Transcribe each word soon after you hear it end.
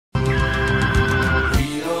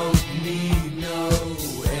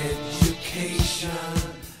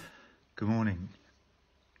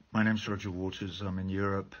My name's Roger Waters. I'm in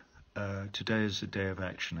Europe. Today is the day of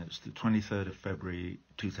action. It's the 23rd of February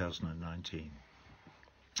 2019.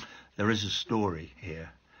 There is a story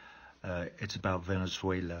here. It's about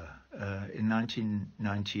Venezuela. In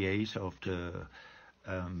 1998, after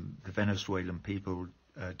the Venezuelan people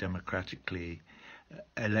democratically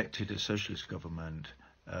elected a socialist government,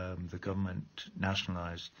 the government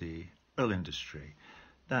nationalized the oil industry.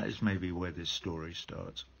 That is maybe where this story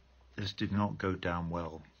starts. This did not go down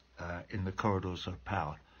well in the corridors of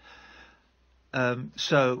power.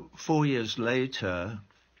 So 4 years later,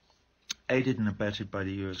 aided and abetted by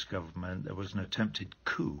the US government, there was an attempted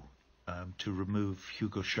coup to remove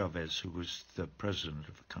Hugo Chavez, who was the president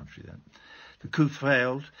of the country then. The coup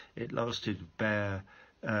failed. It lasted bare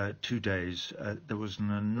 2 days. There was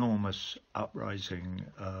an enormous uprising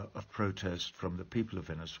of protest from the people of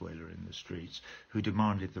Venezuela in the streets, who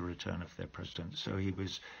demanded the return of their president. So he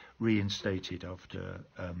was reinstated after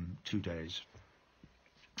 2 days.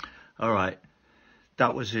 All right,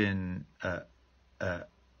 that was in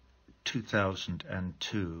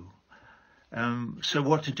 2002. So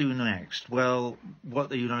what to do next? Well, what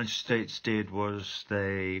the United States did was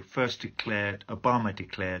they first Obama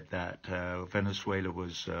declared that Venezuela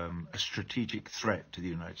was a strategic threat to the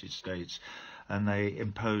United States, and they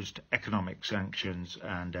imposed economic sanctions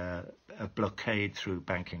and a blockade through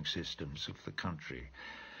banking systems of the country.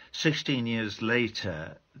 16 years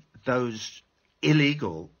later, those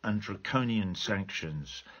illegal and draconian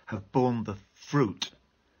sanctions have borne the fruit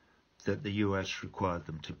that the US required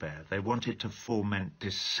them to bear. They wanted to foment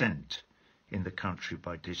dissent in the country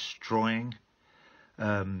by destroying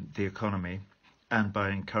the economy and by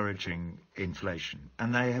encouraging inflation.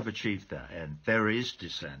 And they have achieved that. And there is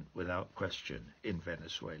dissent, without question, in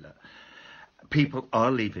Venezuela. People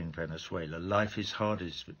are leaving Venezuela. Life is hard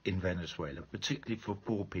in Venezuela, particularly for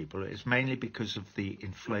poor people. It's mainly because of the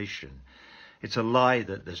inflation. It's a lie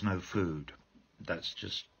that there's no food. That's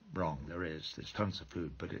just wrong. There's tons of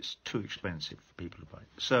food, but it's too expensive for people to buy.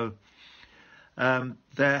 So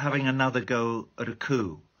they're having another go at a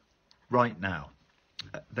coup right now.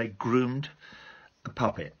 They groomed a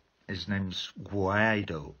puppet. His name's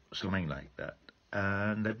Guaido, something like that.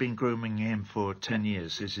 And they've been grooming him for 10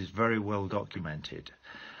 years. This is very well documented.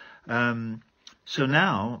 So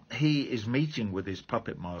now he is meeting with his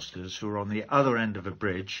puppet masters, who are on the other end of a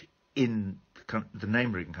bridge in the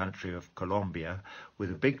neighboring country of Colombia,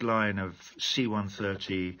 with a big line of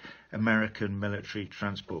C-130 American military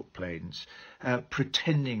transport planes,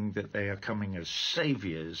 pretending that they are coming as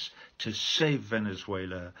saviors to save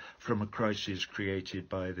Venezuela from a crisis created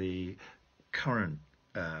by the current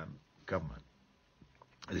government.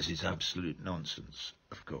 This is absolute nonsense,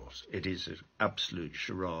 of course. It is an absolute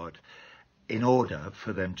charade in order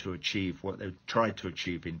for them to achieve what they tried to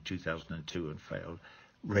achieve in 2002 and failed: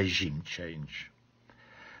 regime change.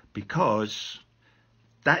 Because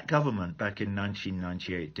that government back in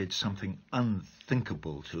 1998 did something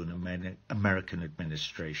unthinkable to an American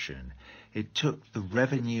administration. It took the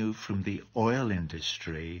revenue from the oil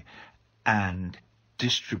industry and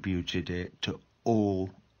distributed it to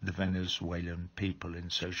all the Venezuelan people in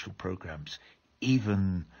social programs,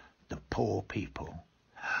 even the poor people.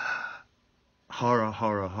 Horror,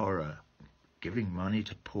 horror, horror. Giving money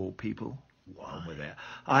to poor people? Why? With that.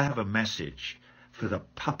 I have a message for the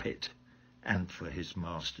puppet and for his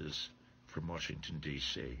masters from Washington,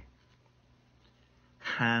 D.C.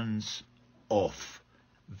 Hands off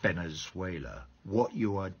Venezuela. What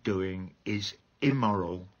you are doing is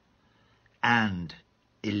immoral and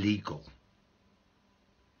illegal.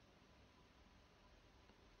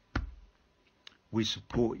 We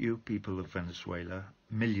support you, people of Venezuela,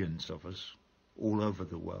 millions of us, all over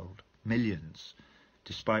the world, millions,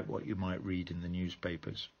 despite what you might read in the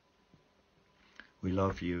newspapers. We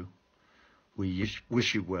love you. We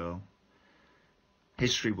wish you well.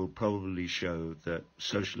 History will probably show that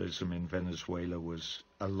socialism in Venezuela was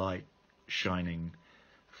a light shining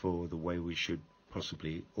for the way we should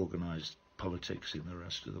possibly organize politics in the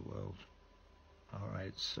rest of the world. All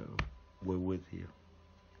right, so we're with you.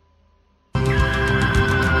 We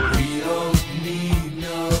don't need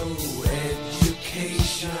no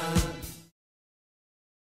education.